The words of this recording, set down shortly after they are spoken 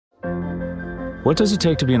What does it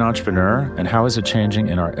take to be an entrepreneur, and how is it changing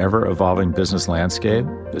in our ever-evolving business landscape?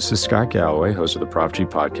 This is Scott Galloway, host of the Prop G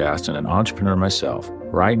podcast and an entrepreneur myself.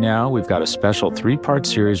 Right now, we've got a special 3-part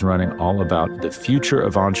series running all about the future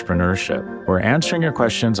of entrepreneurship. We're answering your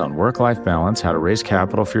questions on work-life balance, how to raise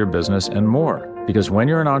capital for your business, and more. Because when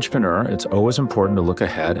you're an entrepreneur, it's always important to look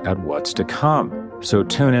ahead at what's to come. So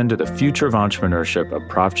tune in to the Future of Entrepreneurship, a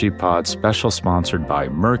Prop G pod special sponsored by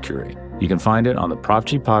Mercury. You can find it on the Prop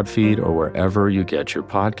G Pod feed or wherever you get your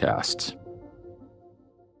podcasts.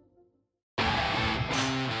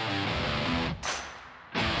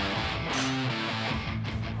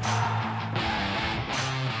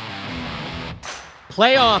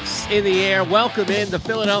 Playoffs in the air. Welcome in. The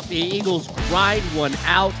Philadelphia Eagles grind one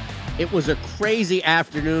out. It was a crazy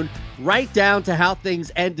afternoon, right down to how things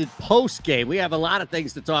ended post-game. We have a lot of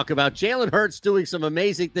things to talk about. Jalen Hurts doing some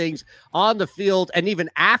amazing things on the field and even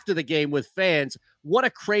after the game with fans. What a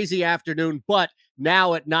crazy afternoon. But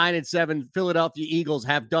now at 9-7, Philadelphia Eagles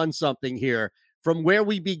have done something here. From where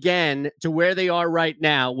we began to where they are right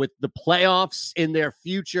now with the playoffs in their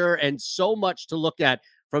future and so much to look at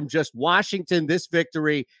from just Washington, this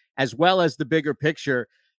victory, as well as the bigger picture.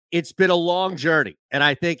 It's been a long journey, and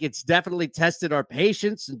I think it's definitely tested our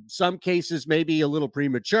patience. In some cases, maybe a little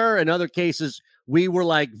premature. In other cases, we were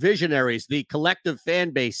like visionaries, the collective fan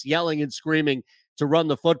base yelling and screaming to run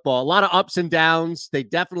the football. A lot of ups and downs. They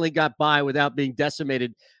definitely got by without being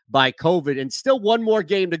decimated by COVID, and still one more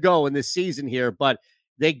game to go in this season here, but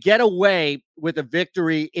they get away with a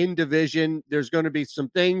victory in division. There's going to be some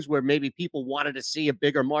things where maybe people wanted to see a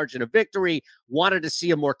bigger margin of victory, wanted to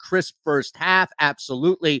see a more crisp first half.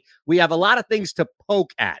 Absolutely. We have a lot of things to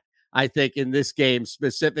poke at, I think, in this game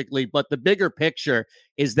specifically. But the bigger picture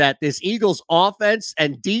is that this Eagles offense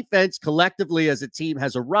and defense collectively as a team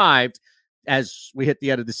has arrived as we hit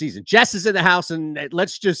the end of the season. Jess is in the house, and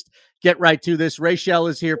let's just get right to this. Rachel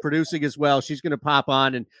is here producing as well. She's going to pop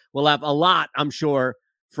on, and we'll have a lot, I'm sure,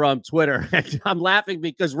 from Twitter. And I'm laughing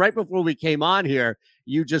because right before we came on here,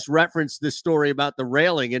 you just referenced this story about the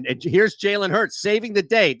railing. And here's Jalen Hurts saving the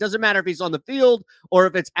day. It doesn't matter if he's on the field or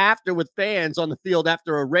if it's after with fans on the field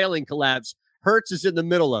after a railing collapse. Hurts is in the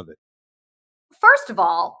middle of it. First of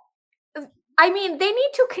all, I mean, they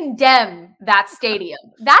need to condemn that stadium.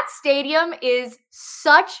 That stadium is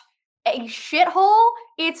such a shithole.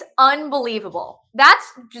 It's unbelievable. That's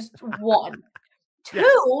just one. Yes.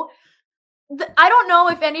 Two, I don't know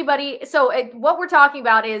if anybody, what we're talking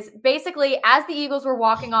about is basically as the Eagles were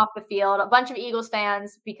walking off the field, a bunch of Eagles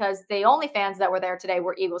fans, because the only fans that were there today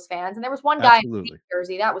were Eagles fans. And there was one guy in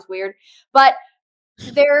Jersey. That was weird. But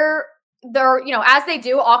they're, as they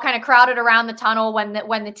do, all kind of crowded around the tunnel when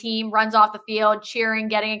the team runs off the field, cheering,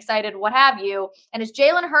 getting excited, what have you. And as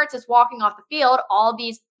Jalen Hurts is walking off the field, all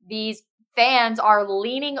these fans are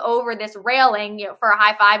leaning over this railing, for a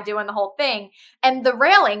high five, doing the whole thing. And the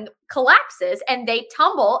railing collapses and they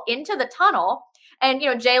tumble into the tunnel. And,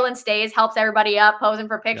 Jalen stays, helps everybody up, posing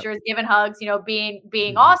for pictures, giving hugs,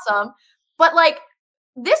 being awesome. But like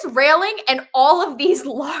this railing and all of these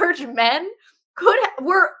large men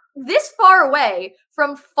were this far away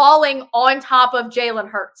from falling on top of Jalen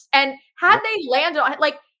Hurts. And had they landed on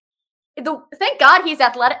thank God he's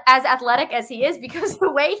as athletic as he is, because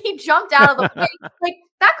the way he jumped out of the way,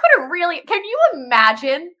 that could have really, can you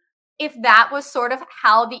imagine if that was sort of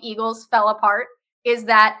how the Eagles fell apart, is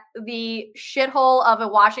that the shithole of a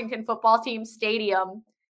Washington football team stadium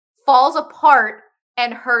falls apart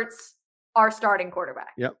and hurts our starting quarterback.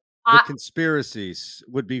 Yep. The conspiracies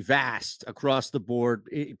would be vast across the board.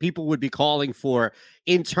 People would be calling for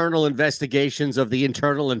internal investigations of the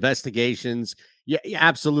internal investigations. Yeah,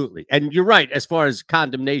 absolutely. And you're right. As far as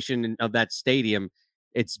condemnation of that stadium,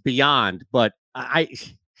 it's beyond. But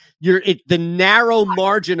the narrow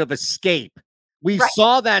margin of escape. We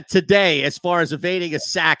saw that today as far as evading a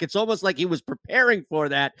sack. It's almost like he was preparing for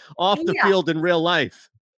that off the field in real life.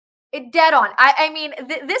 Dead on. I mean,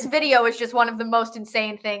 this video is just one of the most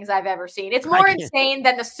insane things I've ever seen. It's more insane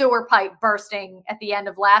than the sewer pipe bursting at the end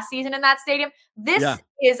of last season in that stadium. This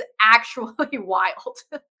is actually wild.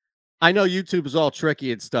 I know YouTube is all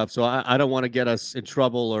tricky and stuff, so I don't want to get us in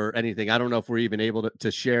trouble or anything. I don't know if we're even able to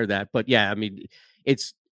share that. But yeah, I mean,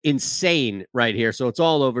 it's insane right here. So it's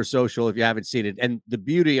all over social if you haven't seen it. And the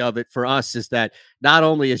beauty of it for us is that not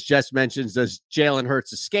only, as Jess mentions, does Jalen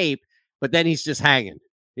Hurts escape, but then he's just hanging.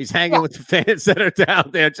 He's hanging with the fans that are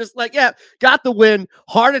down there. Just like, got the win.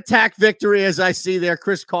 Heart attack victory, as I see there.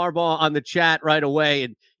 Chris Carbaugh on the chat right away.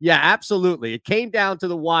 And absolutely. It came down to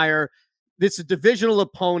the wire. This is a divisional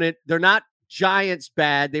opponent. They're not Giants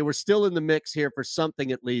bad. They were still in the mix here for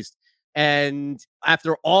something at least. And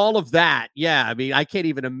after all of that, yeah, I mean, I can't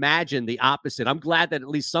even imagine the opposite. I'm glad that at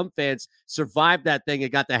least some fans survived that thing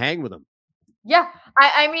and got to hang with him. Yeah,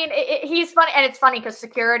 I mean, he's funny, and it's funny because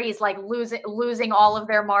security is like losing all of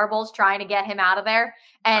their marbles trying to get him out of there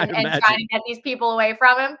and trying to get these people away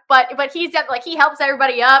from him. But he's like, he helps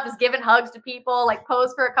everybody up, is giving hugs to people, like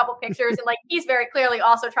pose for a couple pictures, and like he's very clearly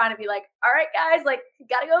also trying to be like, all right, guys, like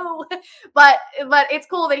gotta go. but it's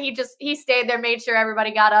cool that he stayed there, made sure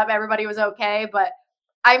everybody got up, everybody was okay. But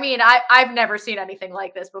I mean, I've never seen anything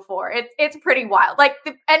like this before. It's pretty wild. Like,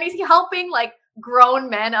 and he's helping like grown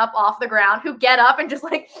men up off the ground who get up and just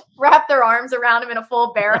like wrap their arms around him in a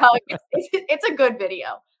full bear hug. It's a good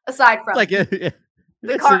video. Aside from like it's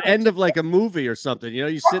an end of like a movie or something. You know,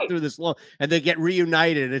 you sit through this long and they get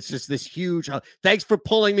reunited. And it's just this huge. Thanks for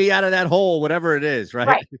pulling me out of that hole, whatever it is.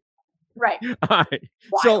 Right. Right. All right.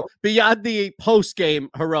 Wild. So beyond the post game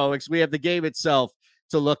heroics, we have the game itself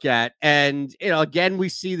to look at, and you know, again, we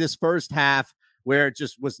see this first half where it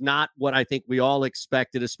just was not what I think we all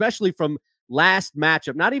expected, especially from last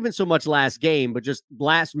matchup, not even so much last game, but just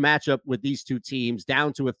last matchup with these two teams,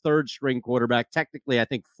 down to a third string quarterback, technically, I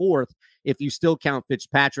think fourth, if you still count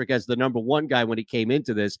Fitzpatrick as the number one guy when he came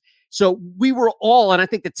into this. So we were all, and I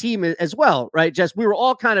think the team as well, right, Jess, we were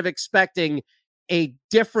all kind of expecting a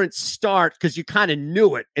different start because you kind of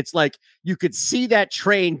knew it. It's like you could see that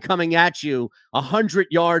train coming at you 100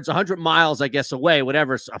 yards, 100 miles, I guess, away,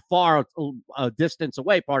 whatever, a far distance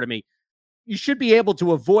away, pardon me. You should be able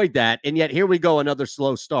to avoid that, and yet here we go, another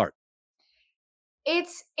slow start.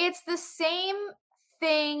 It's the same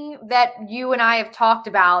thing that you and I have talked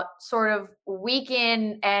about sort of week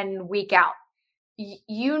in and week out.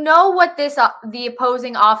 You know what the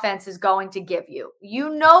opposing offense is going to give you. You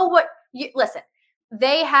know what listen,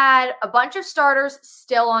 they had a bunch of starters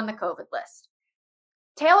still on the COVID list.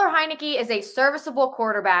 Taylor Heinicke is a serviceable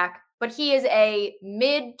quarterback, but he is a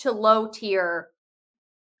mid to low tier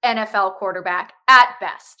NFL quarterback at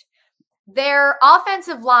best. Their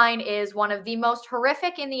offensive line is one of the most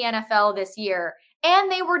horrific in the NFL this year,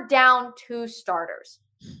 and they were down 2 starters.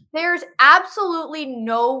 There's absolutely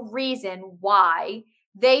no reason why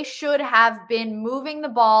they should have been moving the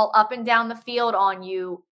ball up and down the field on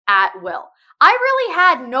you at will. I really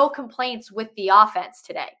had no complaints with the offense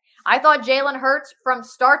today. I thought Jalen Hurts from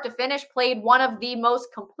start to finish played one of the most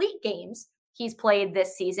complete games he's played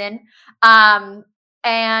this season.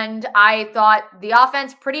 And I thought the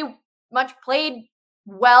offense pretty much played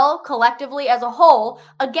well collectively as a whole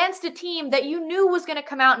against a team that you knew was going to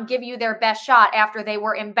come out and give you their best shot after they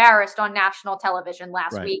were embarrassed on national television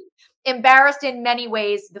last week. Embarrassed in many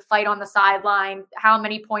ways, the fight on the sideline, how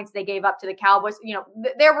many points they gave up to the Cowboys. You know,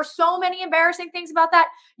 there were so many embarrassing things about that.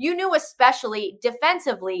 You knew, especially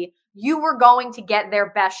defensively, you were going to get their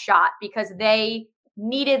best shot because they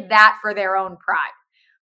needed that for their own pride.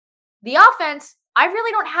 The offense, I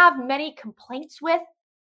really don't have many complaints with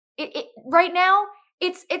it right now.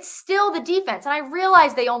 It's still the defense. And I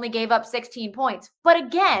realize they only gave up 16 points. But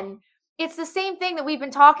again, it's the same thing that we've been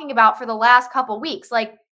talking about for the last couple weeks.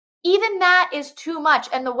 Like, even that is too much.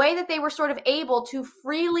 And the way that they were sort of able to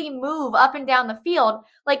freely move up and down the field,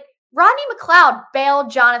 like Rodney McLeod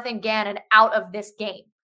bailed Jonathan Gannon out of this game.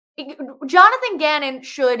 Jonathan Gannon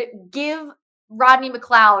should give Rodney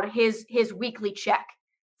McLeod his weekly check.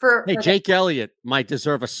 Hey, Jake Elliott might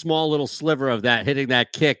deserve a small little sliver of that, hitting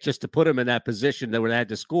that kick just to put him in that position that would have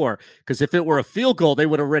to score. Because if it were a field goal, they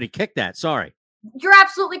would have already kicked that. Sorry. You're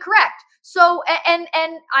absolutely correct. So, and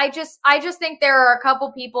I just think there are a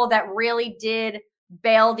couple people that really did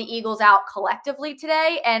bail the Eagles out collectively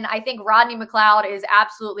today. And I think Rodney McLeod is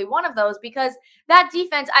absolutely one of those because that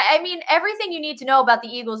defense, I mean, everything you need to know about the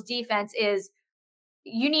Eagles defense is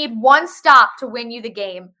you need one stop to win you the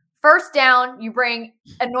game. First down, you bring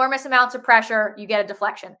enormous amounts of pressure, you get a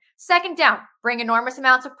deflection. Second down, bring enormous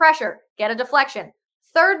amounts of pressure, get a deflection.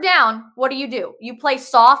 Third down, what do? You play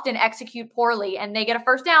soft and execute poorly, and they get a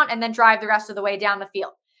first down and then drive the rest of the way down the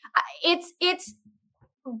field. It's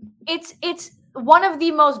one of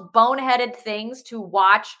the most boneheaded things to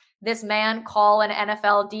watch this man call an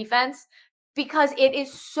NFL defense because it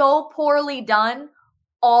is so poorly done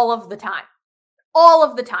all of the time. All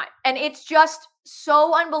of the time. And it's just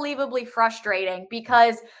so unbelievably frustrating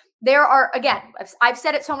because there are, again, I've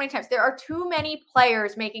said it so many times, there are too many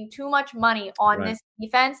players making too much money on this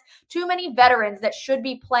defense, too many veterans that should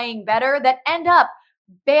be playing better that end up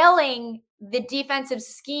bailing the defensive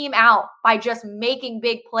scheme out by just making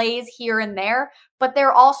big plays here and there, but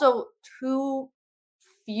they're also too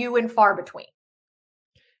few and far between.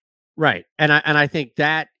 Right. And I think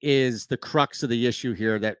that is the crux of the issue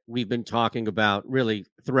here that we've been talking about really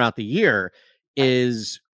throughout the year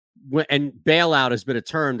is and bailout has been a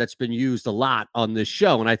term that's been used a lot on this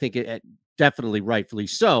show, and I think it definitely rightfully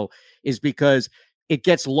so, is because it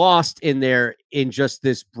gets lost in there in just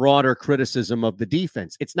this broader criticism of the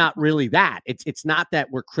defense. It's not really that. It's not that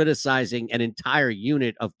we're criticizing an entire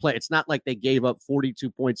unit of play. It's not like they gave up 42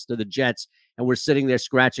 points to the Jets and we're sitting there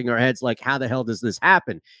scratching our heads like, how the hell does this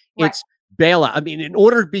happen? Right. It's bailout. I mean, in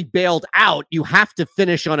order to be bailed out, you have to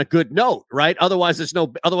finish on a good note, right? Otherwise,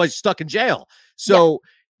 otherwise you're stuck in jail. So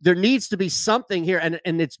there needs to be something here.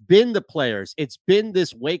 And it's been the players. It's been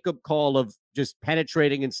this wake-up call of just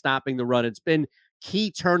penetrating and stopping the run. It's been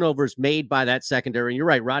key turnovers made by that secondary. And you're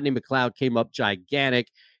right, Rodney McLeod came up gigantic.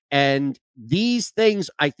 And these things,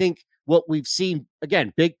 I think what we've seen,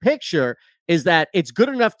 again, big picture, is that it's good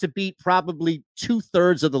enough to beat probably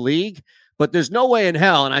 2/3 of the league, but there's no way in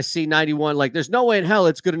hell, and I see 91, like there's no way in hell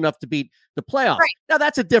it's good enough to beat the playoffs. Right. Now,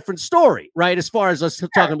 that's a different story, right, as far as us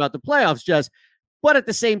talking about the playoffs, Jess. But at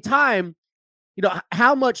the same time, you know,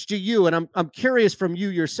 how much do you, and I'm curious from you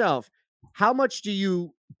yourself, how much do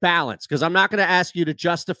you balance? Because I'm not going to ask you to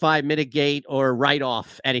justify, mitigate, or write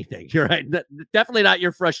off anything. You're right. Definitely not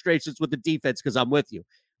your frustrations with the defense, because I'm with you.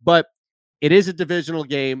 But it is a divisional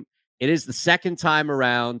game. It is the second time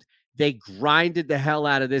around. They grinded the hell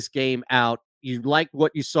out of this game out. You like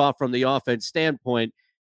what you saw from the offense standpoint.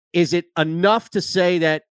 Is it enough to say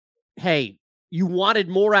that, hey, you wanted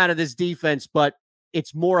more out of this defense, but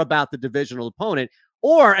it's more about the divisional opponent?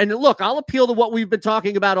 Or, and look, I'll appeal to what we've been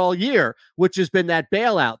talking about all year, which has been that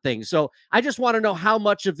bailout thing. So I just want to know how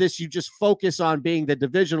much of this you just focus on being the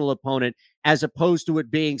divisional opponent as opposed to it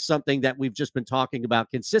being something that we've just been talking about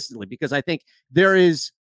consistently, because I think there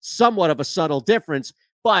is somewhat of a subtle difference.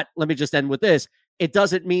 But let me just end with this. It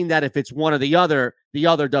doesn't mean that if it's one or the other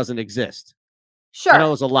doesn't exist. Sure. I know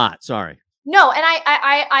it was a lot. Sorry. No, and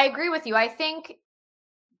I agree with you. I think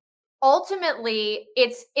ultimately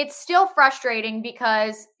it's still frustrating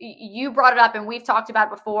because you brought it up and we've talked about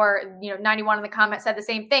it before. You know, 91 in the comments said the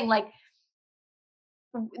same thing. Like,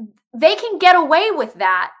 they can get away with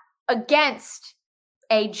that against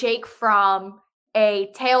a Jake Fromm,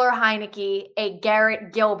 a Taylor Heineke, a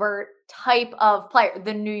Garrett Gilbert type of player,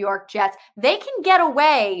 the New York Jets. They can get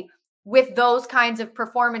away with those kinds of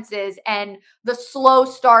performances and the slow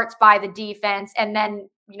starts by the defense, and then,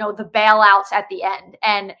 you know, the bailouts at the end,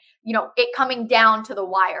 and, you know, it coming down to the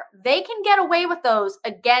wire. They can get away with those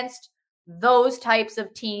against those types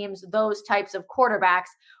of teams, those types of quarterbacks.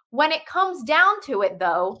 When it comes down to it,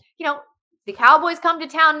 though, you know, the Cowboys come to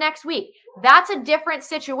town next week. That's a different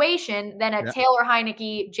situation than a Taylor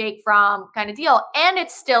Heineke, Jake Fromm kind of deal. And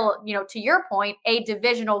it's still, you know, to your point, a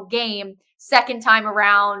divisional game. Second time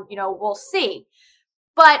around, you know, we'll see.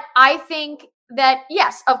 But I think that,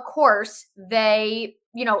 yes, of course, they,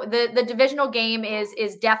 you know, the divisional game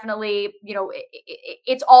is definitely, you know,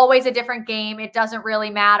 it's always a different game. It doesn't really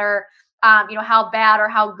matter, you know, how bad or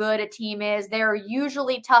how good a team is. They're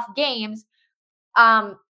usually tough games.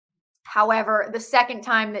 However, the second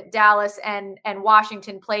time that Dallas and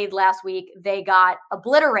Washington played last week, they got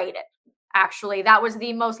obliterated. Actually, that was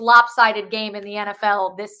the most lopsided game in the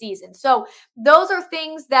NFL this season. So those are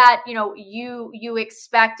things that, you know, you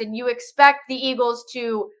expect, and you expect the Eagles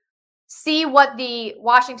to see what the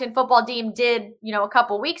Washington football team did, you know, a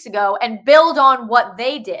couple weeks ago and build on what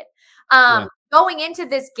they did. Going into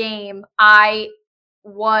this game, I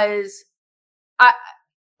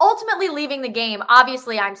ultimately leaving the game.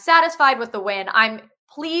 Obviously, I'm satisfied with the win. I'm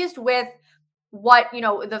pleased with what, you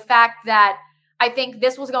know, the fact that I think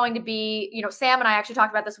this was going to be, you know, Sam and I actually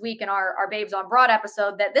talked about this week in our Babes on Broad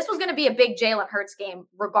episode, that this was going to be a big Jalen Hurts game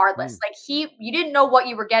regardless. Like, you didn't know what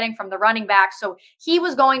you were getting from the running back. So he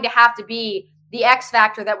was going to have to be the X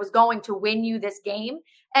factor that was going to win you this game.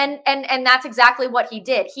 And that's exactly what he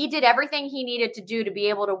did. He did everything he needed to do to be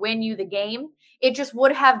able to win you the game. It just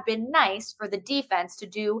would have been nice for the defense to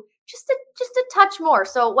do just a touch more,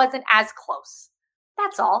 so it wasn't as close.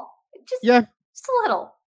 That's all. Just a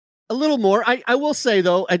little. A little more. I will say,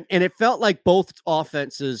 though, and it felt like both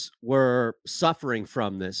offenses were suffering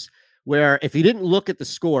from this, where if you didn't look at the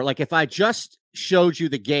score, like if I just showed you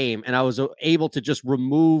the game and I was able to just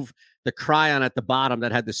remove the chyron at the bottom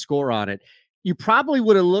that had the score on it, you probably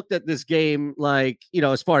would have looked at this game like, you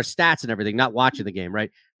know, as far as stats and everything, not watching the game, right?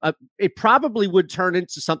 It probably would turn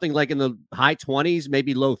into something like in the high 20s,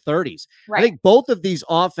 maybe low 30s. Right. I think both of these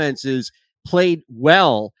offenses played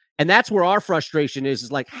well. And that's where our frustration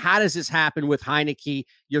is like, how does this happen with Heineke?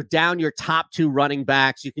 You're down your top two running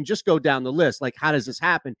backs. You can just go down the list. Like, how does this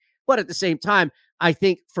happen? But at the same time, I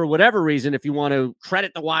think for whatever reason, if you want to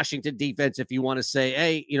credit the Washington defense, if you want to say,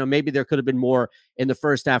 hey, you know, maybe there could have been more in the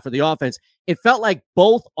first half of the offense, it felt like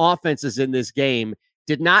both offenses in this game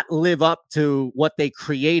did not live up to what they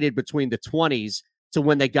created between the 20s to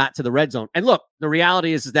when they got to the red zone. And look, the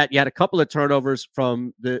reality is that you had a couple of turnovers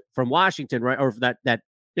from Washington, right? Or that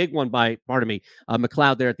big one by,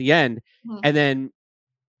 McLeod there at the end. Mm-hmm. And then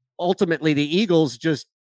ultimately the Eagles just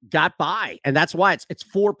got by. And that's why it's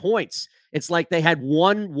 4 points. It's like they had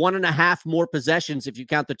one and a half more possessions if you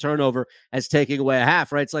count the turnover as taking away a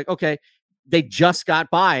half, right? It's like, okay, they just got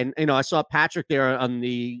by. And, I saw Patrick there on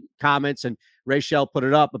the comments, and Rachel put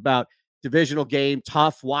it up about divisional game,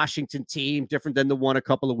 tough Washington team, different than the one a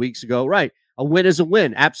couple of weeks ago. Right. A win is a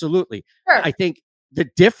win. Absolutely. Sure. I think the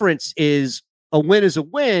difference is a win is a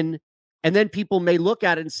win. And then people may look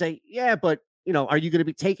at it and say, yeah, but are you going to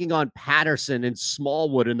be taking on Patterson and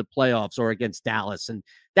Smallwood in the playoffs or against Dallas? And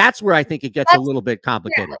that's where I think it gets a little bit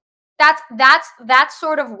complicated. Yeah. That's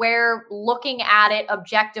sort of where looking at it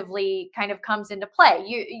objectively kind of comes into play.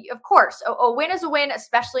 You of course, a win is a win,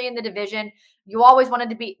 especially in the division. You always want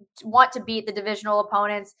to beat the divisional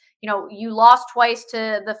opponents. You lost twice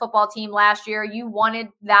to the football team last year. You wanted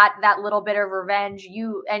that little bit of revenge.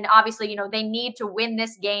 And obviously, they need to win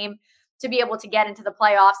this game to be able to get into the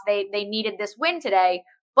playoffs. They needed this win today,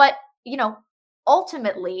 but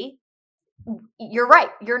ultimately, you're right.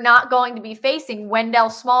 You're not going to be facing Wendell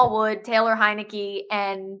Smallwood, Taylor Heinicke,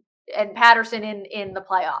 and Patterson in the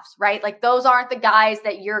playoffs, right? Like those aren't the guys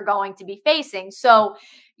that you're going to be facing. So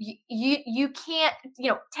you can't,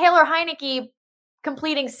 Taylor Heinicke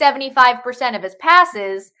completing 75% of his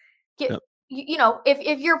passes. Yep.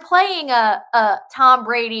 If you're playing a Tom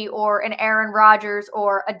Brady or an Aaron Rodgers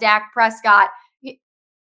or a Dak Prescott,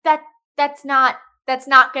 that's not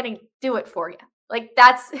going to do it for you. Like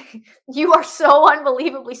you are so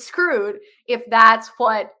unbelievably screwed if that's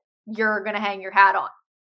what you're going to hang your hat on.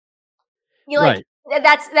 Right.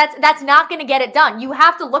 That's not going to get it done. You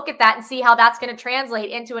have to look at that and see how that's going to translate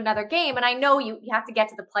into another game. And I know you have to get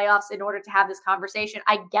to the playoffs in order to have this conversation.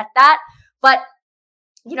 I get that. But,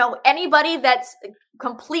 anybody that's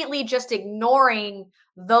completely just ignoring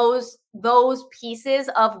those pieces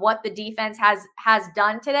of what the defense has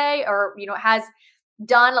done today or, has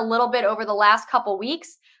done a little bit over the last couple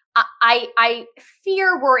weeks, I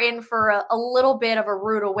fear we're in for a little bit of a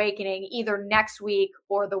rude awakening either next week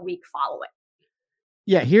or the week following.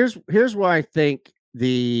 Yeah, here's where I think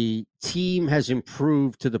the team has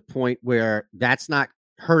improved to the point where that's not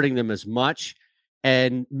hurting them as much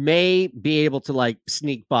and may be able to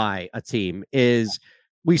sneak by a team is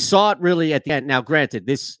we saw it really at the end. Now, granted,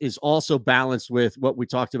 this is also balanced with what we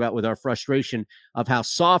talked about with our frustration of how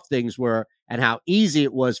soft things were and how easy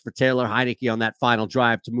it was for Taylor Heinicke on that final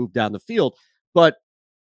drive to move down the field. But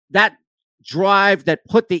that drive that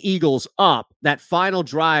put the Eagles up, that final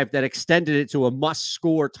drive that extended it to a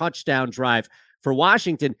must-score touchdown drive for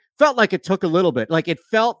Washington, felt like it took a little bit. Like it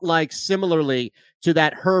felt like similarly to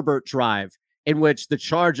that Herbert drive in which the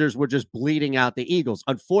Chargers were just bleeding out the Eagles.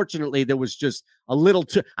 Unfortunately, there was just a little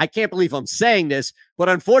too, I can't believe I'm saying this, but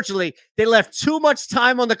unfortunately, they left too much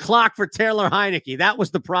time on the clock for Taylor Heinicke. That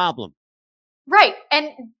was the problem. Right. And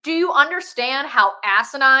do you understand how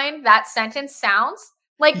asinine that sentence sounds?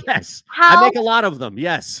 Like, yes, I make a lot of them.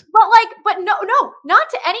 Yes. But no, not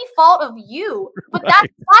to any fault of you, but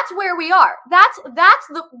right. That's where we are.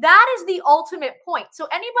 That is the ultimate point. So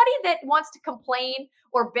anybody that wants to complain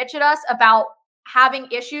or bitch at us about having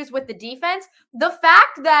issues with the defense, the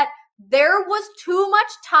fact that there was too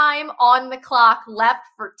much time on the clock left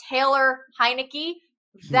for Taylor Heinicke,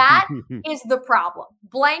 that is the problem.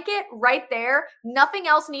 Blanket right there. Nothing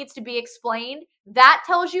else needs to be explained. That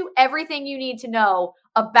tells you everything you need to know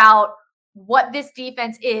about what this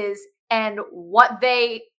defense is and what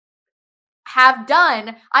they have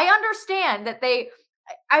done. I understand that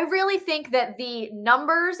I really think that the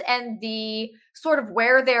numbers and the sort of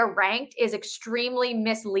where they're ranked is extremely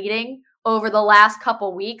misleading over the last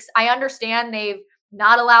couple weeks. I understand they've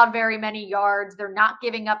not allowed very many yards. They're not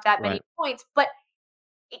giving up that many points, but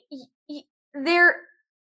they're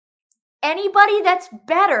anybody that's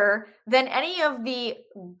better than any of the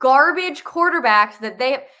garbage quarterbacks that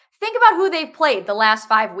think about who they've played the last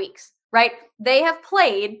 5 weeks, right? They have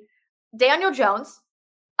played Daniel Jones,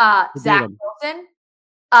 Zach Wilson.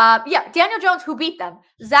 Daniel Jones, who beat them,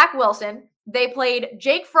 Zach Wilson. They played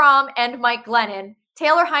Jake Fromm and Mike Glennon,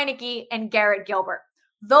 Taylor Heinicke, and Garrett Gilbert.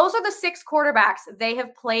 Those are the 6 quarterbacks they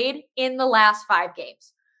have played in the last 5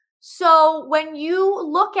 games. So when you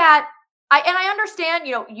look at, I understand,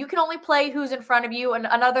 you can only play who's in front of you. And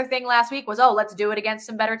another thing last week was, let's do it against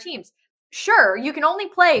some better teams. Sure, you can only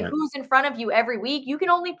play who's in front of you every week. You can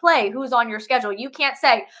only play who's on your schedule. You can't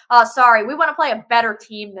say, sorry, we want to play a better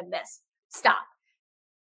team than this. Stop.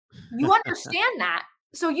 You understand that.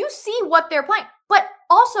 So you see what they're playing. But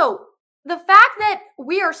also, the fact that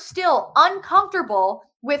we are still uncomfortable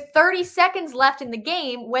with 30 seconds left in the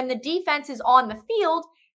game when the defense is on the field,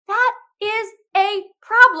 that is a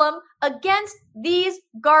problem against these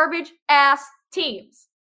garbage ass teams.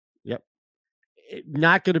 Yep.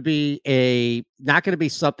 Not going to be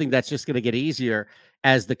something that's just going to get easier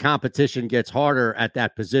as the competition gets harder at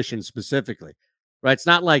that position specifically, right? It's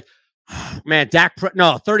not like, man, Dak,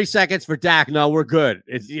 no, 30 seconds for Dak. No, we're good.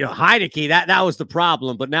 It's, Heinicke, that was the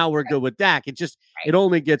problem, but now we're good with Dak. It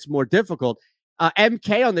only gets more difficult.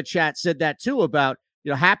 MK on the chat said that too about,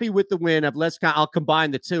 happy with the win. I'll combine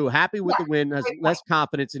the two. Happy with the win, has less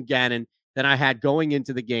confidence in Gannon than I had going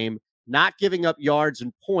into the game. Not giving up yards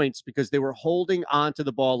and points because they were holding on to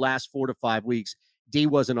the ball last 4 to 5 weeks. D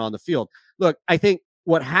wasn't on the field. Look, I think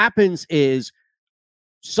what happens is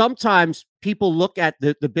sometimes people look at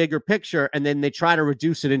the bigger picture and then they try to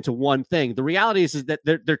reduce it into one thing. The reality is that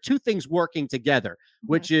there are two things working together,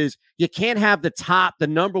 which is you can't have the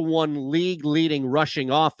number one league leading rushing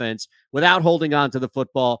offense without holding on to the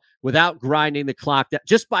football, without grinding the clock,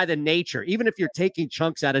 just by the nature, even if you're taking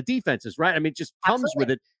chunks out of defenses, right? I mean, it just comes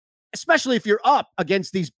with it, especially if you're up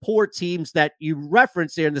against these poor teams that you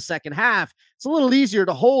reference here in the second half. It's a little easier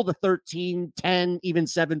to hold a 13, 10, even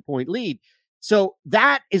 7-point lead. So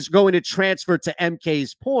that is going to transfer to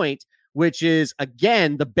MK's point, which is,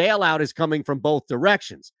 again, the bailout is coming from both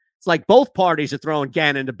directions. It's like both parties are throwing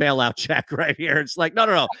Gannon to bailout check right here. It's like,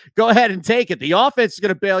 no, go ahead and take it. The offense is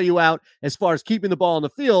going to bail you out as far as keeping the ball on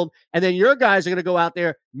the field, and then your guys are going to go out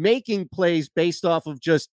there making plays based off of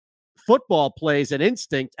just football plays and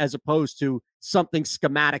instinct as opposed to something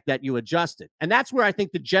schematic that you adjusted. And that's where I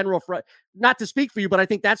think the general, not to speak for you, but I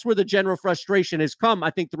think that's where the general frustration has come,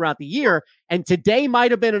 I think, throughout the year. And today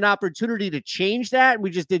might have been an opportunity to change that. And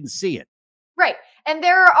we just didn't see it. Right. And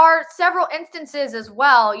there are several instances as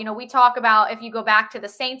well. We talk about, if you go back to the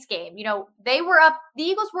Saints game, they were up, the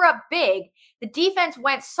Eagles were up big. The defense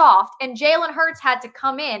went soft and Jalen Hurts had to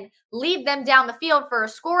come in, lead them down the field for a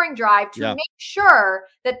scoring drive to make sure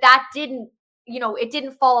that didn't, it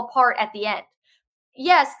didn't fall apart at the end.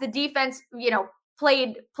 Yes, the defense,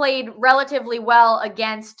 played relatively well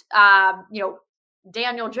against,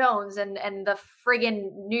 Daniel Jones and the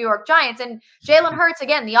friggin' New York Giants. And Jalen Hurts,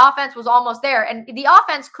 again, the offense was almost there. And the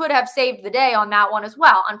offense could have saved the day on that one as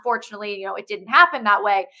well. Unfortunately, it didn't happen that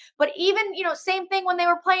way. But even, same thing when they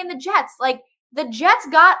were playing the Jets. Like, the Jets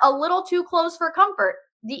got a little too close for comfort.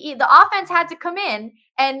 The offense had to come in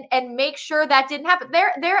and make sure that didn't happen.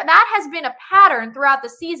 That has been a pattern throughout the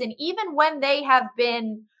season, even when they have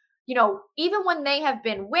been,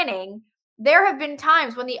 winning. There have been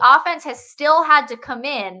times when the offense has still had to come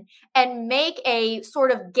in and make a sort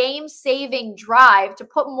of game-saving drive to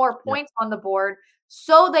put more points on the board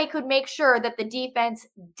so they could make sure that the defense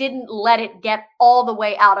didn't let it get all the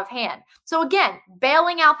way out of hand. So again,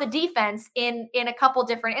 bailing out the defense in a couple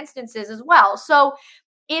different instances as well. So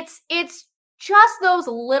it's just those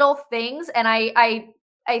little things. And I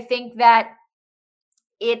think that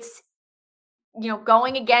it's,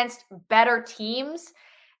 going against better teams,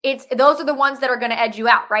 those are the ones that are going to edge you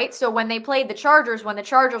out, right? So when they played the Chargers, when the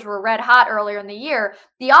Chargers were red hot earlier in the year,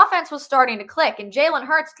 the offense was starting to click, and Jalen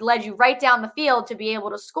Hurts led you right down the field to be able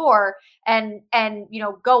to score and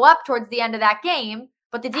go up towards the end of that game.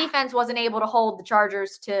 But the defense wasn't able to hold the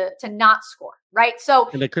Chargers to not score, right? So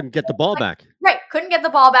and they couldn't get the ball back, right? Couldn't get the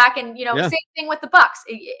ball back, and same thing with the Bucs.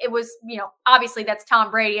 It was obviously that's Tom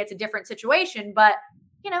Brady. It's a different situation, but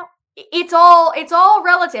it's all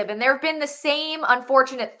relative, and there have been the same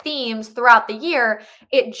unfortunate themes throughout the year.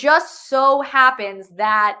 It just so happens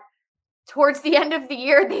that towards the end of the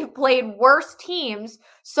year, they've played worse teams,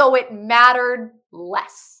 so it mattered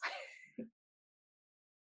less.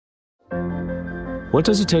 What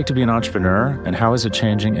does it take to be an entrepreneur, and how is it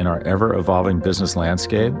changing in our ever-evolving business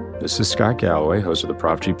landscape? This is Scott Galloway, host of the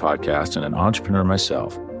Prop G podcast and an entrepreneur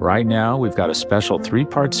myself. Right now, we've got a special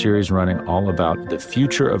 3-part series running all about the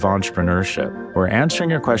future of entrepreneurship. We're answering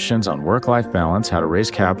your questions on work-life balance, how to raise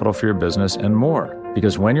capital for your business, and more.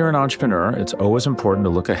 Because when you're an entrepreneur, it's always important to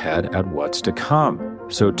look ahead at what's to come.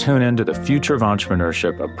 So tune in to the Future of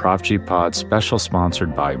Entrepreneurship, a Prop G pod special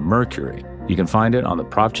sponsored by Mercury. You can find it on the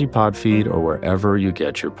Prop G pod feed or wherever you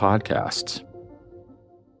get your podcasts.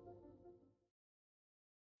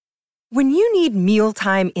 When you need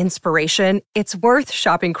mealtime inspiration, it's worth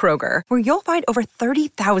shopping Kroger, where you'll find over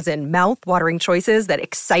 30,000 mouth-watering choices that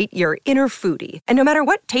excite your inner foodie. And no matter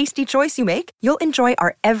what tasty choice you make, you'll enjoy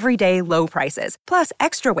our everyday low prices, plus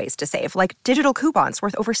extra ways to save, like digital coupons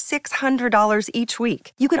worth over $600 each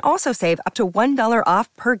week. You can also save up to $1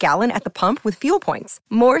 off per gallon at the pump with fuel points.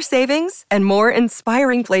 More savings and more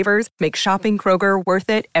inspiring flavors make shopping Kroger worth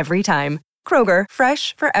it every time. Kroger,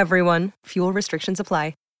 fresh for everyone. Fuel restrictions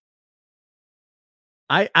apply.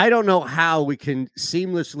 I don't know how we can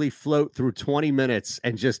seamlessly float through 20 minutes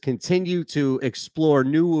and just continue to explore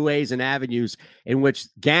new ways and avenues in which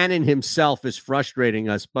Gannon himself is frustrating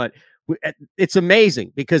us. But it's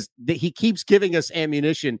amazing because he keeps giving us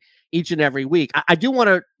ammunition each and every week. I do want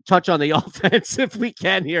to touch on the offense if we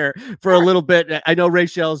can here for a little bit. I know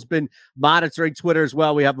Rachel's been monitoring Twitter as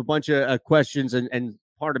well. We have a bunch of questions and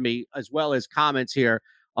pardon me, as well as comments here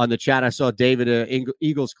on the chat. I saw David,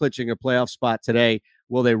 Eagles clinching a playoff spot today.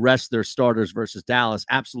 Will they rest their starters versus Dallas?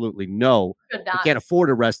 Absolutely no. They can't afford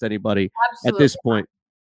to rest anybody at this point.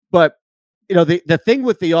 But, you know, the thing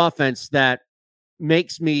with the offense that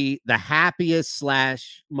makes me the happiest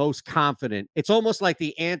 / most confident, it's almost like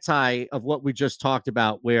the anti of what we just talked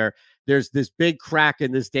about, where there's this big crack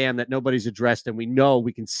in this dam that nobody's addressed, and we know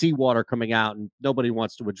we can see water coming out and nobody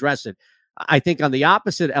wants to address it. I think on the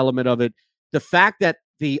opposite element of it, the fact that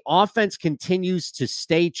the offense continues to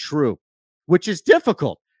stay true, which is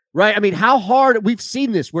difficult, right? I mean, how hard we've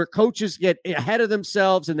seen this where coaches get ahead of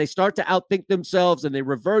themselves and they start to outthink themselves and they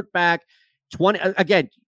revert back. Again,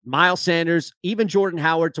 Miles Sanders, even Jordan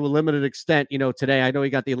Howard to a limited extent, you know, today, I know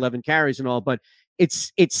he got the 11 carries and all, but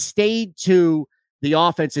it's stayed to the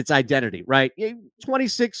offense, its identity, right?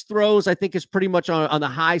 26 throws, I think, is pretty much on the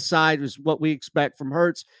high side, is what we expect from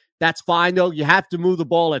Hurts. That's fine, though. You have to move the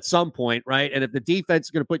ball at some point, right? And if the defense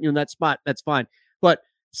is going to put you in that spot, that's fine. But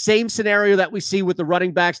same scenario that we see with the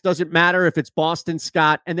running backs. Doesn't matter if it's Boston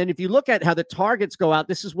Scott. And then if you look at how the targets go out,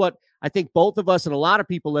 this is what I think both of us and a lot of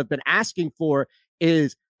people have been asking for,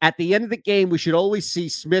 is at the end of the game, we should always see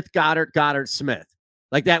Smith, Goddard, Smith.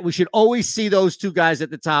 Like that, we should always see those two guys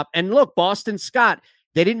at the top. And look, Boston Scott,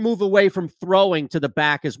 they didn't move away from throwing to the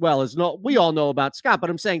back as well. We all know about Scott,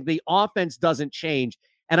 but I'm saying the offense doesn't change.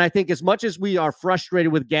 And I think as much as we are frustrated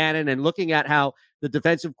with Gannon and looking at how the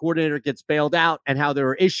defensive coordinator gets bailed out and how there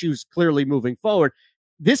are issues clearly moving forward,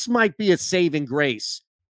 this might be a saving grace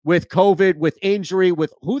with COVID, with injury,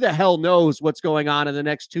 with who the hell knows what's going on in the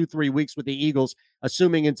next 2-3 weeks with the Eagles,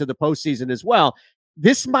 assuming into the postseason as well.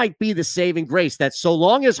 This might be the saving grace that so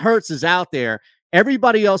long as Hurts is out there,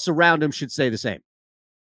 everybody else around him should say the same.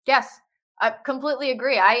 Yes, I completely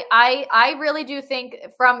agree. I really do think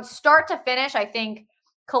from start to finish, I think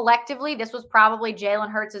collectively, this was probably Jalen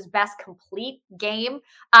Hurts' best complete game.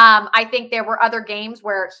 I think there were other games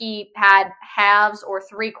where he had halves or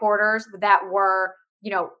three quarters that were, you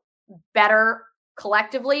know, better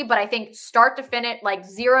collectively. But I think start to finish, like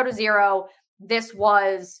 0-0, this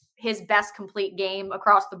was his best complete game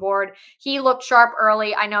across the board. He looked sharp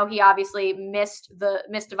early. I know he obviously missed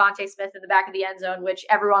Devontae Smith in the back of the end zone, which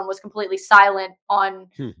everyone was completely silent on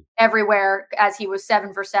everywhere as he was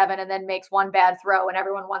 7 for 7 and then makes one bad throw and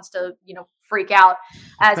everyone wants to, you know, freak out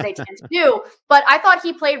as they tend to do. But I thought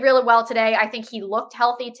he played really well today. I think he looked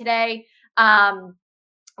healthy today.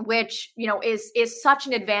 Which, you know, is such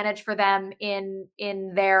an advantage for them in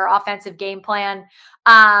their offensive game plan.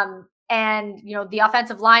 And, you know, the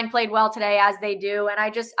offensive line played well today, as they do. And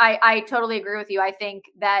I totally agree with you. I think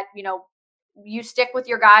that, you know, you stick with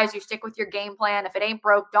your guys, you stick with your game plan. If it ain't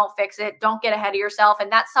broke, don't fix it. Don't get ahead of yourself.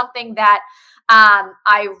 And that's something that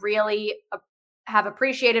I really have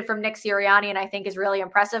appreciated from Nick Sirianni, and I think is really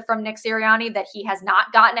impressive from Nick Sirianni, that he has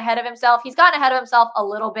not gotten ahead of himself. He's gotten ahead of himself a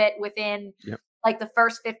little bit within like the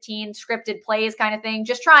first 15 scripted plays kind of thing,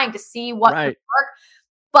 just trying to see what would work.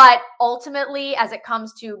 But ultimately, as it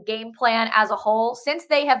comes to game plan as a whole, since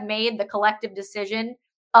they have made the collective decision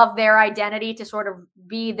of their identity to sort of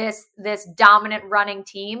be this dominant running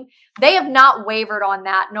team, they have not wavered on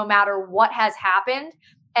that no matter what has happened.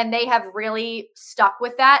 And they have really stuck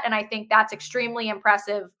with that. And I think that's extremely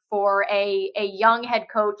impressive for a young head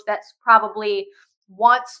coach that's probably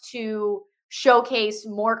wants to showcase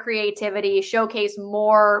more creativity, showcase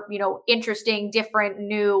more, you know, interesting, different,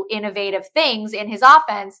 new, innovative things in his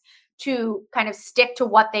offense, to kind of stick to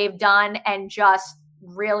what they've done and just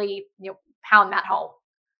really, you know, pound that home.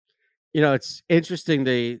 You know, it's interesting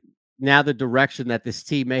the direction that this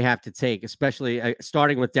team may have to take, especially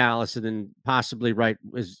starting with Dallas and then possibly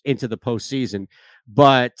into the postseason.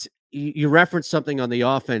 But you referenced something on the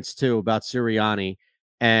offense too about Sirianni,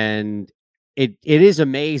 and it is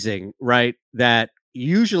amazing, right, that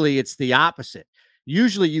usually it's the opposite.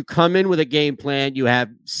 Usually you come in with a game plan. You have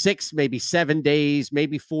 6, maybe 7 days,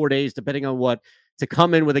 maybe 4 days, depending on what, to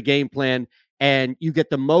come in with a game plan, and you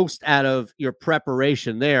get the most out of your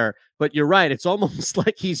preparation there. But you're right. It's almost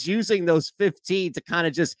like he's using those 15 to kind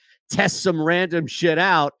of just test some random shit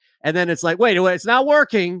out. And then it's like, wait, it's not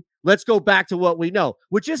working. Let's go back to what we know,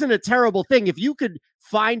 which isn't a terrible thing. If you could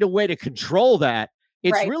find a way to control that,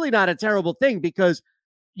 it's really not a terrible thing, because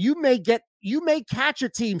you may catch a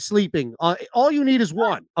team sleeping. All you need is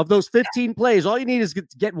one of those 15 plays. All you need is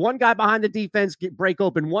get one guy behind the defense, break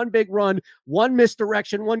open one big run, one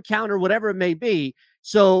misdirection, one counter, whatever it may be.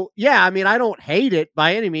 So, yeah, I mean, I don't hate it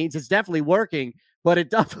by any means. It's definitely working, but it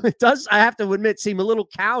does, I have to admit, seem a little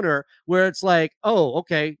counter, where it's like, oh,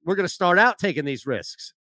 okay, we're going to start out taking these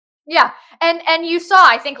risks. Yeah. And you saw,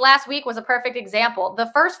 I think last week was a perfect example. The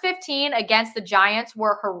first 15 against the Giants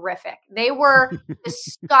were horrific. They were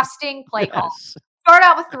disgusting play calls. Start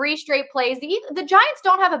out with 3 straight plays. The Giants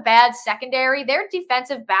don't have a bad secondary. Their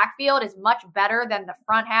defensive backfield is much better than the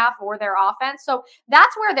front half or their offense. So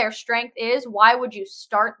that's where their strength is. Why would you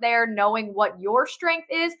start there knowing what your strength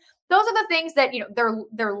is? Those are the things that,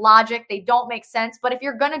 they're logic. They don't make sense. But if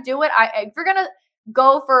you're going to do it, if you're going to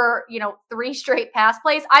go for, 3 straight pass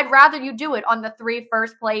plays, I'd rather you do it on the 3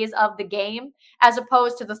 first plays of the game, as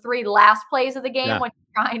opposed to the 3 last plays of the game when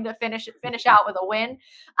you're trying to finish out with a win.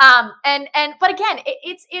 But again,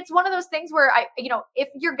 it's one of those things where if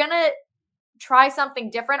you're going to try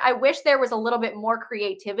something different, I wish there was a little bit more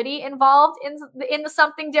creativity involved in the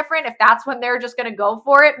something different. If that's when they're just going to go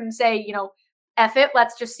for it and say, F it,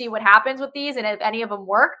 let's just see what happens with these. And if any of them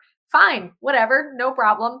work, fine, whatever, no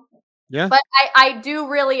problem. Yeah. But I do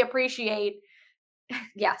really appreciate,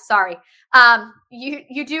 sorry.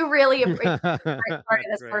 You do really appreciate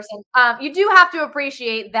this person. You do have to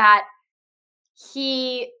appreciate that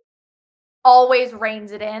he always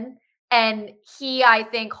reins it in. And he, I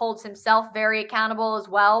think, holds himself very accountable as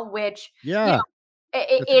well, which, it's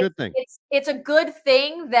a good thing. It's a good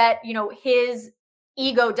thing that, his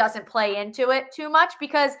ego doesn't play into it too much,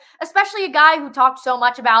 because especially a guy who talked so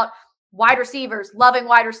much about wide receivers, loving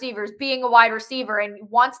wide receivers, being a wide receiver, and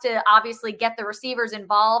wants to obviously get the receivers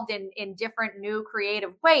involved in different new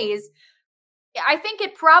creative ways. I think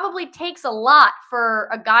it probably takes a lot for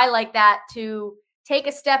a guy like that to take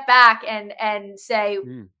a step back and say,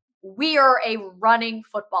 we are a running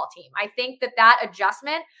football team. I think that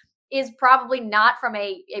adjustment is probably not, from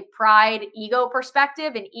a pride ego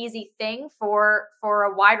perspective, an easy thing for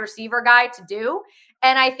a wide receiver guy to do.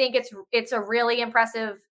 And I think it's a really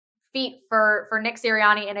impressive feat for Nick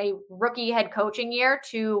Sirianni in a rookie head coaching year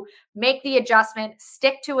to make the adjustment,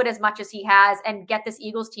 stick to it as much as he has, and get this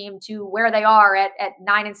Eagles team to where they are at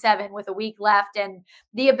 9-7 with a week left, and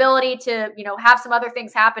the ability to, have some other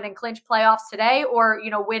things happen and clinch playoffs today, or,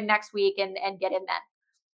 win next week and get in then.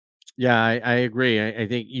 Yeah, I agree. I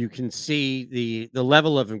think you can see the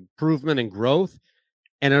level of improvement and growth.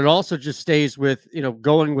 And it also just stays with,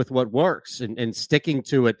 going with what works and sticking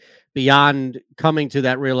to it beyond coming to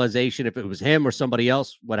that realization. If it was him or somebody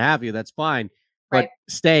else, what have you, that's fine. But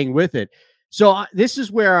staying with it. So this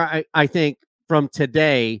is where I think from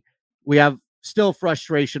today, we have still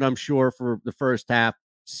frustration, I'm sure, for the first half.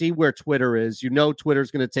 See where Twitter is.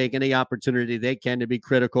 Twitter's going to take any opportunity they can to be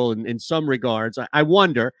critical in some regards. I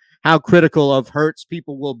wonder how critical of Hurts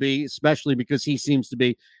people will be, especially because he seems to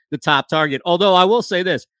be the top target. Although I will say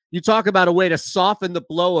this, you talk about a way to soften the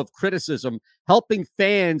blow of criticism, helping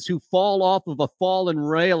fans who fall off of a fallen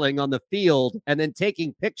railing on the field and then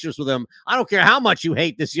taking pictures with them. I don't care how much you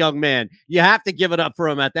hate this young man. You have to give it up for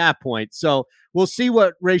him at that point. So we'll see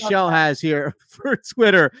what Rachel has here for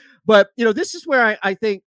Twitter. But, this is where I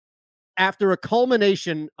think after a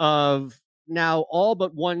culmination of now all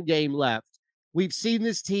but one game left, we've seen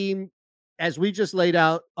this team, as we just laid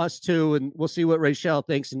out, us two, and we'll see what Rachel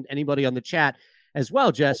thinks and anybody on the chat as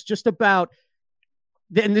well, Jess, just about,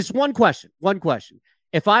 and this one question.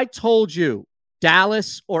 If I told you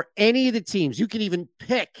Dallas or any of the teams, you can even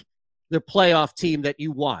pick the playoff team that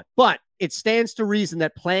you want, but it stands to reason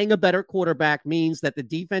that playing a better quarterback means that the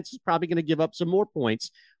defense is probably going to give up some more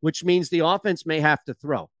points, which means the offense may have to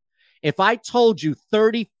throw. If I told you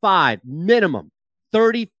 35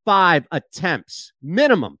 attempts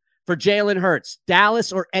minimum for Jalen Hurts,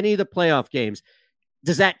 Dallas or any of the playoff games,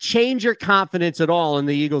 does that change your confidence at all in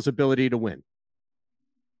the Eagles' ability to win?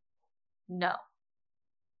 No.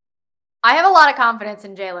 I have a lot of confidence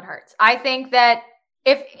in Jalen Hurts. I think that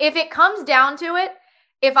if it comes down to it,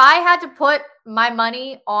 if I had to put my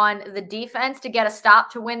money on the defense to get a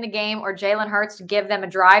stop to win the game or Jalen Hurts to give them a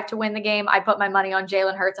drive to win the game, I'd put my money on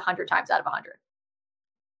Jalen Hurts 100 times out of 100.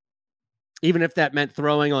 even if that meant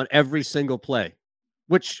throwing on every single play,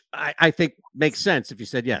 which I think makes sense if you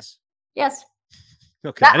said yes. Yes.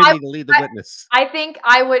 Okay, I didn't need to lead the witness. I think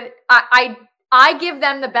I would. I give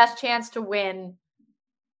them the best chance to win,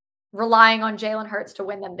 relying on Jalen Hurts to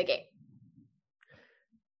win them the game.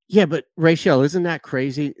 Yeah, but Rachel, isn't that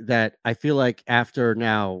crazy that I feel like after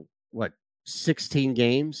now, 16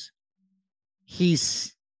 games,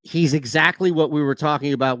 he's exactly what we were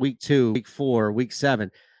talking about week 2, week 4, week 7.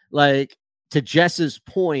 Like, to Jess's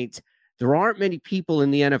point, there aren't many people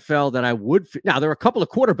in the NFL that I would. Now, there are a couple of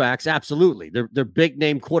quarterbacks, absolutely. They're big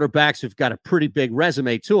name quarterbacks who've got a pretty big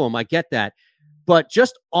resume to them. I get that. But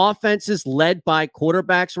just offenses led by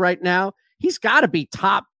quarterbacks right now, he's got to be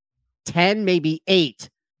top 10, maybe 8,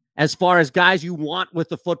 as far as guys you want with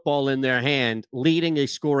the football in their hand, leading a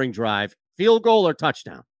scoring drive, field goal or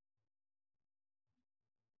touchdown.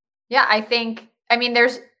 Yeah, I mean,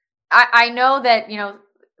 I know that,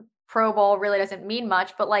 Pro Bowl really doesn't mean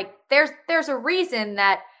much, but like there's a reason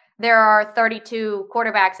that there are 32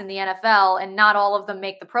 quarterbacks in the NFL and not all of them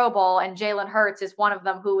make the Pro Bowl, and Jalen Hurts is one of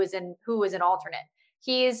them who is an alternate.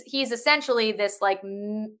 He's essentially this like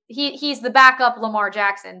he's the backup Lamar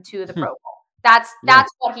Jackson to the Pro Bowl. That's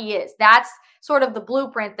what he is. That's sort of the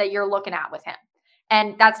blueprint that you're looking at with him.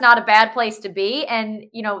 And that's not a bad place to be. And,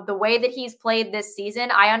 the way that he's played this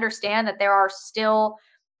season, I understand that there are still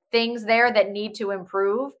things there that need to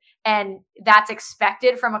improve. And that's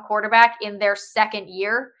expected from a quarterback in their second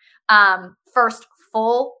year, first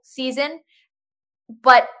full season.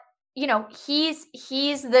 But, he's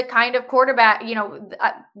the kind of quarterback,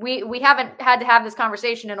 we haven't had to have this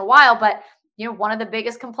conversation in a while, but, one of the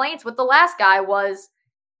biggest complaints with the last guy was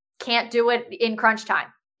can't do it in crunch time.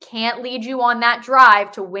 Can't lead you on that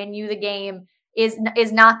drive to win you the game, is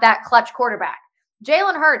not that clutch quarterback.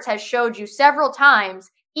 Jalen Hurts has showed you several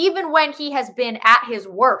times, even when he has been at his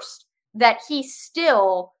worst, that he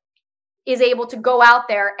still is able to go out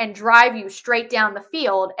there and drive you straight down the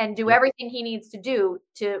field and do everything he needs to do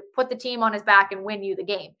to put the team on his back and win you the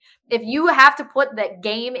game. If you have to put the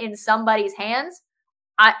game in somebody's hands,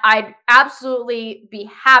 I'd absolutely be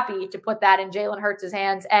happy to put that in Jalen Hurts'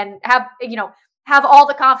 hands and have all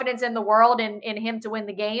the confidence in the world in him to win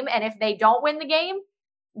the game. And if they don't win the game,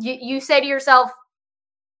 you say to yourself,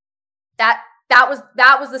 that was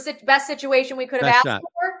the best situation we could have asked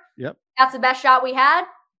for. Yep. That's the best shot we had.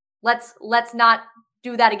 Let's not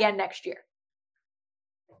do that again next year.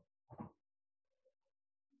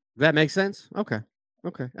 That makes sense. Okay.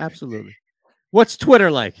 Absolutely. What's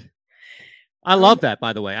Twitter like? I love that,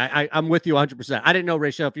 by the way. I'm with you 100%. I didn't know,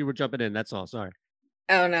 Rachel, if you were jumping in. That's all. Sorry.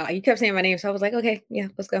 Oh, no. You kept saying my name, so I was like, okay, yeah,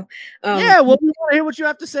 let's go. Yeah, well, we want to hear what you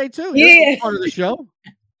have to say, too. Yeah. Part of the show.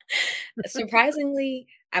 Surprisingly,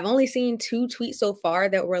 I've only seen 2 tweets so far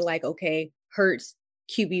that were like, okay, Hurts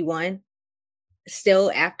QB1.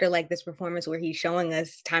 Still, after like this performance where he's showing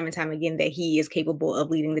us time and time again that he is capable of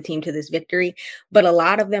leading the team to this victory. But a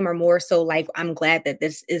lot of them are more so like, I'm glad that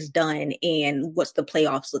this is done and what's the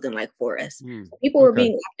playoffs looking like for us. People were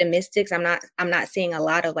being optimistic. I'm not seeing a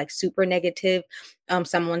lot of like super negative.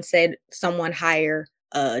 Someone said someone hire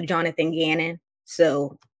Jonathan Gannon.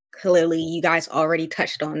 So clearly you guys already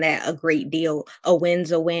touched on that a great deal. A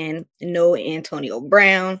win's a win. No Antonio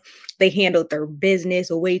Brown. They handled their business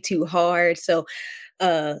way too hard. So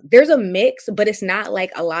there's a mix, but it's not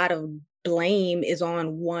like a lot of blame is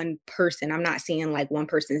on one person. I'm not seeing like one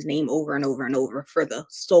person's name over and over and over for the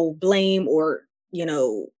sole blame or,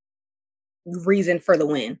 reason for the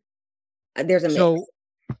win. There's a mix. So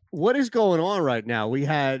what is going on right now? We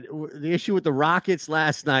had the issue with the Rockets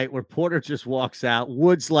last night where Porter just walks out.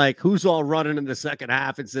 Wood's like, who's all running in the second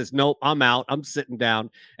half, and says, nope, I'm out. I'm sitting down.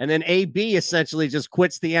 And then AB essentially just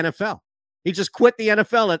quits the NFL. He just quit the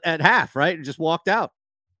NFL at half, right? And just walked out.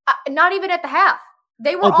 Not even at the half.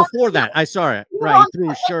 They were before that. I saw it. Right. He threw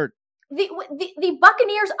his shirt. The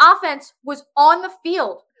Buccaneers offense was on the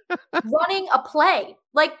field running a play.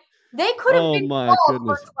 Like, they could have been called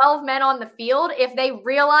for 12 men on the field if they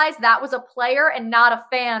realized that was a player and not a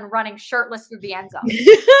fan running shirtless through the end zone.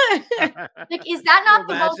 Like, is that not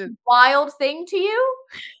the most wild thing to you?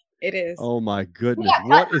 It is. Oh, my goodness.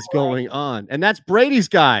 What is going on? And that's Brady's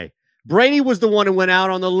guy. Brady was the one who went out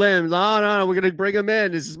on the limb. No, we're going to bring him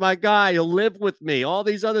in. This is my guy. He'll live with me. All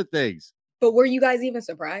these other things. But were you guys even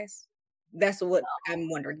surprised? That's what I'm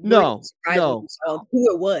wondering. No. Who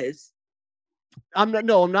it was.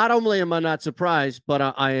 Not only am I not surprised, but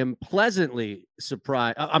I am pleasantly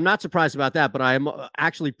surprised. I'm not surprised about that, but I am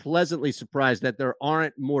actually pleasantly surprised that there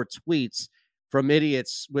aren't more tweets from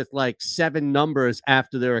idiots with like 7 numbers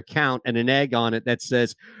after their account and an egg on it that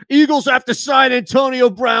says Eagles have to sign Antonio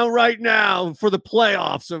Brown right now for the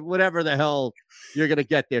playoffs or whatever the hell you're going to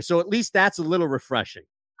get there. So at least that's a little refreshing.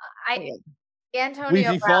 Antonio We've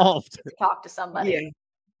evolved. Brown needs to talk to somebody.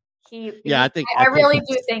 Yeah. I really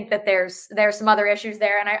do think that there's some other issues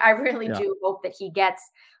there. And I really do hope that he gets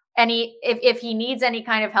if he needs any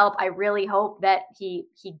kind of help, I really hope that he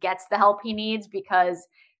gets the help he needs, because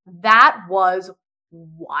that was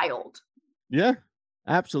wild. Yeah,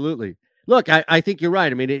 absolutely. Look, I think you're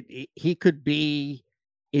right. I mean, he could be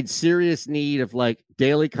in serious need of like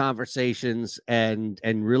daily conversations and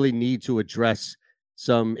really need to address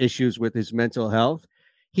some issues with his mental health.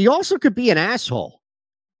 He also could be an asshole.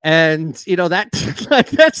 And,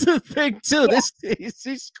 that's the thing, too. Yeah.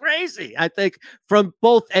 He's crazy, I think, from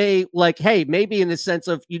both hey, maybe in the sense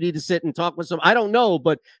of you need to sit and talk with some. I don't know.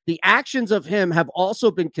 But the actions of him have also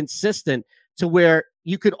been consistent to where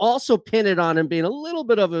you could also pin it on him being a little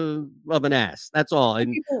bit of an ass. That's all.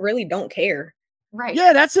 And people really don't care. Right.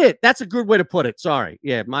 Yeah, that's it. That's a good way to put it. Sorry.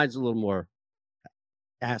 Yeah, mine's a little more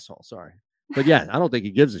asshole. Sorry. But yeah, I don't think he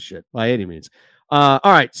gives a shit by any means. All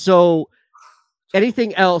right. So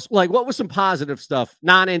anything else? Like, what was some positive stuff,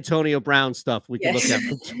 non-Antonio Brown stuff we can look at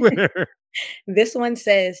from Twitter? This one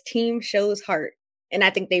says, team shows heart. And I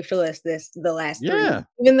think they've showed us this the last 3 weeks.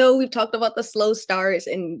 Even though we've talked about the slow starts,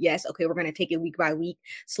 and yes, okay, we're going to take it week by week.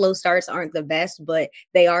 Slow starts aren't the best, but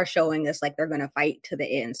they are showing us like they're going to fight to the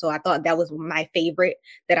end. So I thought that was my favorite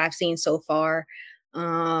that I've seen so far.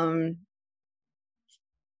 That's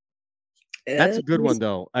a good one,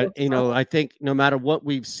 though. I think no matter what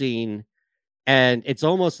we've seen, and it's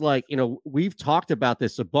almost like, we've talked about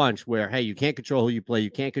this a bunch where, hey, you can't control who you play.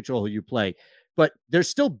 You can't control who you play, but they're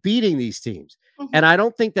still beating these teams. Mm-hmm. And I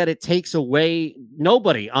don't think that it takes away,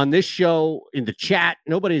 nobody on this show, in the chat,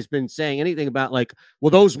 nobody's been saying anything about like,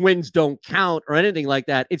 well, those wins don't count or anything like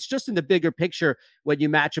that. It's just in the bigger picture when you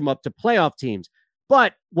match them up to playoff teams.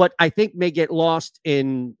 But what I think may get lost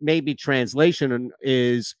in maybe translation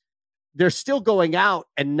is they're still going out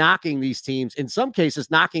and knocking these teams, in some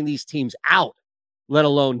cases, knocking these teams out, let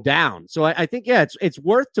alone down. So I think, it's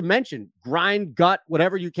worth to mention, grind, gut,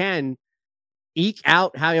 whatever you can, eke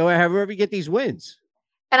out however you get these wins.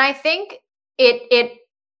 And I think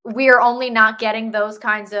we are only not getting those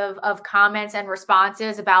kinds of comments and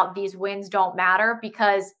responses about these wins don't matter,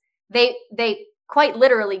 because they quite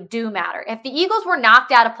literally do matter. If the Eagles were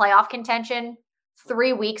knocked out of playoff contention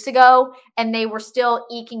 3 weeks ago and they were still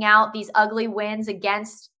eking out these ugly wins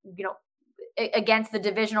against the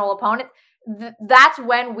divisional opponent, that's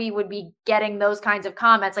when we would be getting those kinds of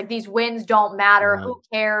comments like these wins don't matter. Right. Who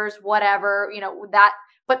cares? Whatever, that.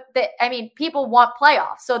 But people want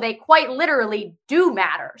playoffs, so they quite literally do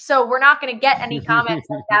matter. So we're not going to get any comments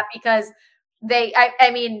like that, because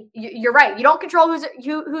you're right. You don't control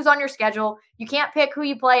who's on your schedule. You can't pick who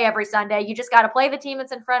you play every Sunday. You just got to play the team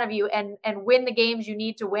that's in front of you and win the games you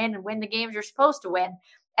need to win and win the games you're supposed to win.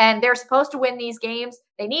 And they're supposed to win these games.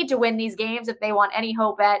 They need to win these games if they want any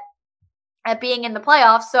hope at being in the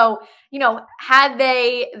playoffs. So, had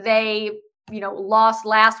they lost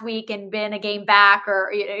last week and been a game back,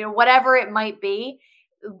 or whatever it might be,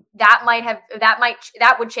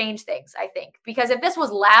 that would change things, I think. Because if this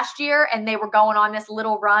was last year and they were going on this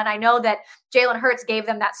little run, I know that Jalen Hurts gave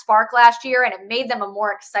them that spark last year and it made them a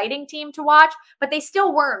more exciting team to watch, but they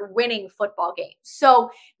still weren't winning football games.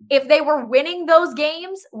 So if they were winning those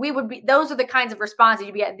games, those are the kinds of responses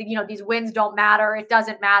you'd get, these wins don't matter. It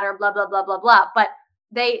doesn't matter, blah, blah, blah, blah, blah. But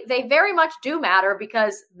they very much do matter,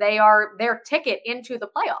 because they are their ticket into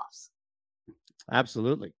the playoffs.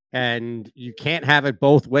 Absolutely. And you can't have it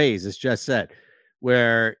both ways, as just said,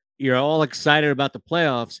 where you're all excited about the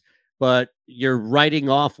playoffs, but you're writing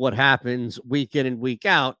off what happens week in and week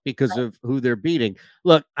out because of who they're beating.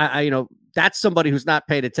 Look, I that's somebody who's not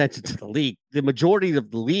paying attention to the league. The majority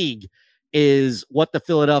of the league is what the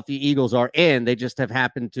Philadelphia Eagles are in. They just have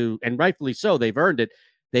happened to, and rightfully so, they've earned it.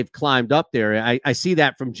 They've climbed up there. I see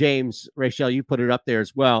that from James. Rachel, you put it up there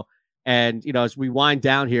as well. And, as we wind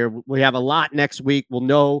down here, we have a lot next week. We'll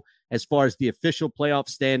know as far as the official playoff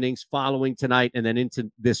standings following tonight and then into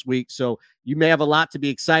this week. So you may have a lot to be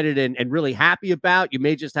excited and really happy about. You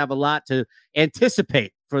may just have a lot to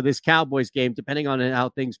anticipate for this Cowboys game, depending on how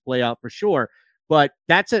things play out for sure. But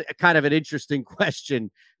that's a kind of an interesting question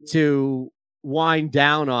to wind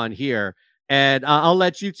down on here. And I'll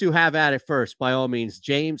let you two have at it first, by all means.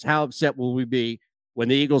 James, how upset will we be when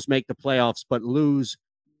the Eagles make the playoffs but lose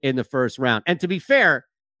in the first round? And to be fair,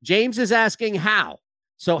 James is asking how.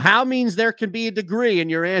 So how means there can be a degree in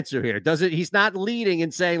your answer here. He's not leading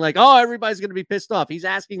and saying like, oh, everybody's going to be pissed off. He's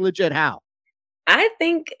asking legit how. I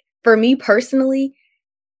think for me personally,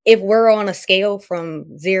 if we're on a scale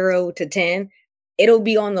from 0 to 10, it'll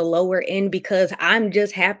be on the lower end because I'm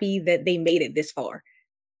just happy that they made it this far.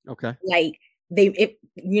 Okay. Like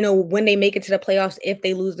when they make it to the playoffs, if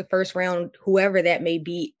they lose the first round, whoever that may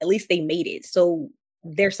be, at least they made it. So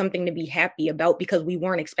there's something to be happy about because we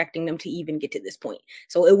weren't expecting them to even get to this point.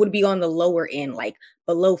 So it would be on the lower end, like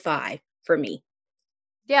below 5 for me.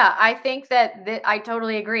 Yeah, I think that I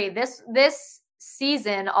totally agree. This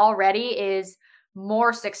season already is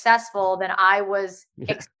more successful than I was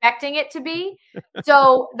expecting it to be.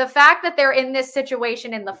 So the fact that they're in this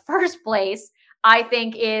situation in the first place, I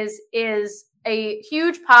think is a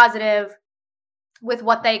huge positive with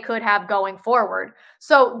what they could have going forward.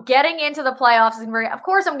 So getting into the playoffs, of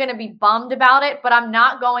course, I'm going to be bummed about it, but I'm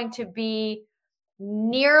not going to be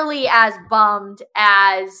nearly as bummed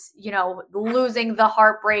as, losing the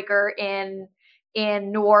heartbreaker in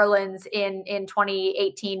New Orleans in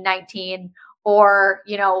 2018-19, or,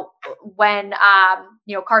 when,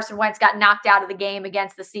 Carson Wentz got knocked out of the game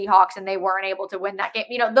against the Seahawks and they weren't able to win that game.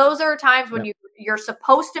 Those are times when you're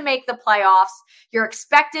supposed to make the playoffs, you're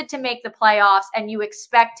expected to make the playoffs, and you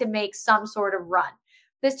expect to make some sort of run.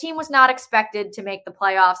 This team was not expected to make the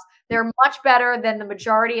playoffs. They're much better than the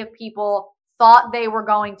majority of people thought they were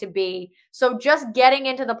going to be. So just getting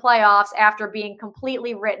into the playoffs after being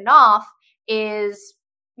completely written off is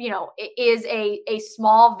a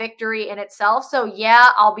small victory in itself. So yeah,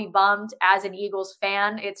 I'll be bummed as an Eagles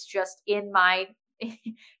fan. It's just in my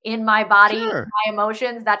body, sure. My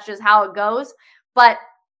emotions. That's just how it goes. But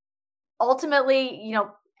ultimately,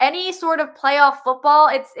 any sort of playoff football,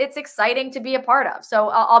 it's exciting to be a part of. So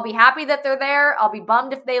I'll be happy that they're there. I'll be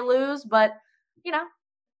bummed if they lose, but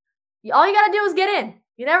all you got to do is get in.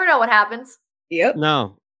 You never know what happens. Yep.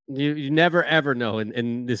 No. You never, ever know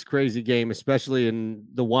in this crazy game, especially in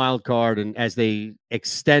the wild card. And as they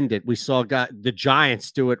extend it, we saw the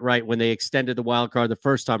Giants do it right when they extended the wild card the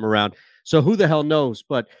first time around. So who the hell knows?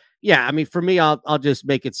 But yeah, I mean, for me, I'll just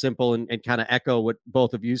make it simple and kind of echo what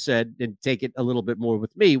both of you said and take it a little bit more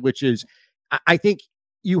with me, which is I think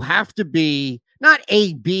you have to be not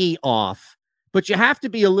A-B off, but you have to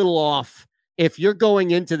be a little off if you're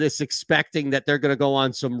going into this expecting that they're going to go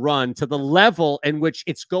on some run to the level in which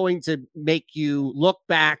it's going to make you look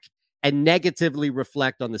back and negatively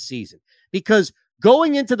reflect on the season. Because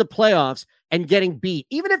going into the playoffs and getting beat,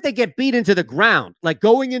 even if they get beat into the ground, like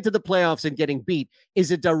going into the playoffs and getting beat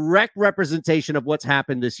is a direct representation of what's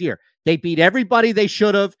happened this year. They beat everybody they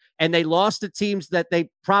should have, and they lost to teams that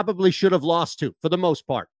they probably should have lost to for the most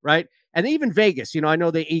part, right? And even Vegas, I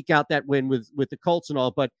know they eke out that win with the Colts and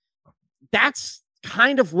all, but that's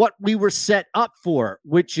kind of what we were set up for,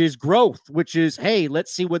 which is growth, which is, hey,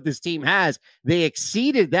 let's see what this team has. They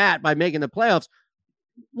exceeded that by making the playoffs.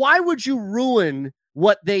 Why would you ruin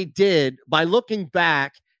what they did by looking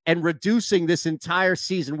back and reducing this entire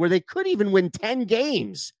season where they could even win 10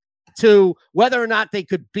 games to whether or not they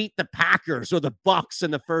could beat the Packers or the Bucks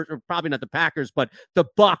in the first, or probably not the Packers, but the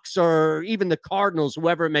Bucks or even the Cardinals,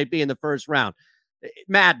 whoever it may be in the first round?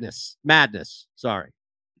 Madness. Sorry.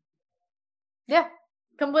 Yeah,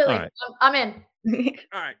 completely. Right. I'm in.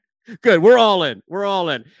 All right. Good. We're all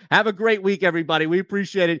in. Have a great week, everybody. We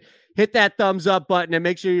appreciate it. Hit that thumbs up button and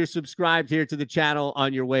make sure you're subscribed here to the channel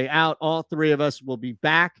on your way out. All three of us will be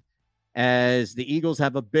back as the Eagles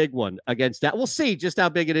have a big one against that. We'll see just how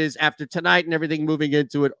big it is after tonight and everything moving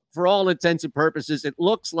into it. For all intents and purposes, it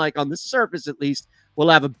looks like on the surface, at least, we'll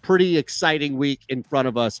have a pretty exciting week in front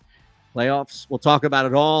of us. Playoffs. We'll talk about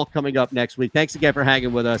it all coming up next week. Thanks again for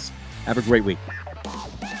hanging with us. Have a great week.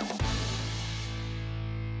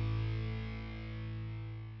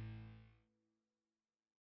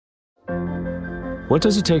 What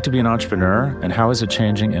does it take to be an entrepreneur, and how is it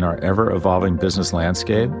changing in our ever-evolving business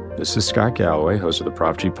landscape? This is Scott Galloway, host of the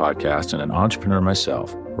Prop G podcast and an entrepreneur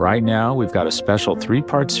myself. Right now, we've got a special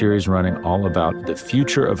 3-part series running all about the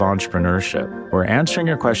future of entrepreneurship. We're answering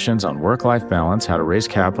your questions on work-life balance, how to raise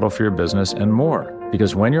capital for your business, and more.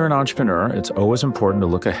 Because when you're an entrepreneur, it's always important to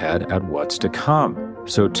look ahead at what's to come.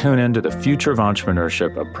 So tune in to the Future of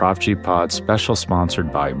Entrepreneurship, a Prop G pod special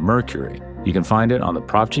sponsored by Mercury. You can find it on the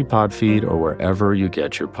Prop G pod feed or wherever you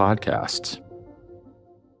get your podcasts.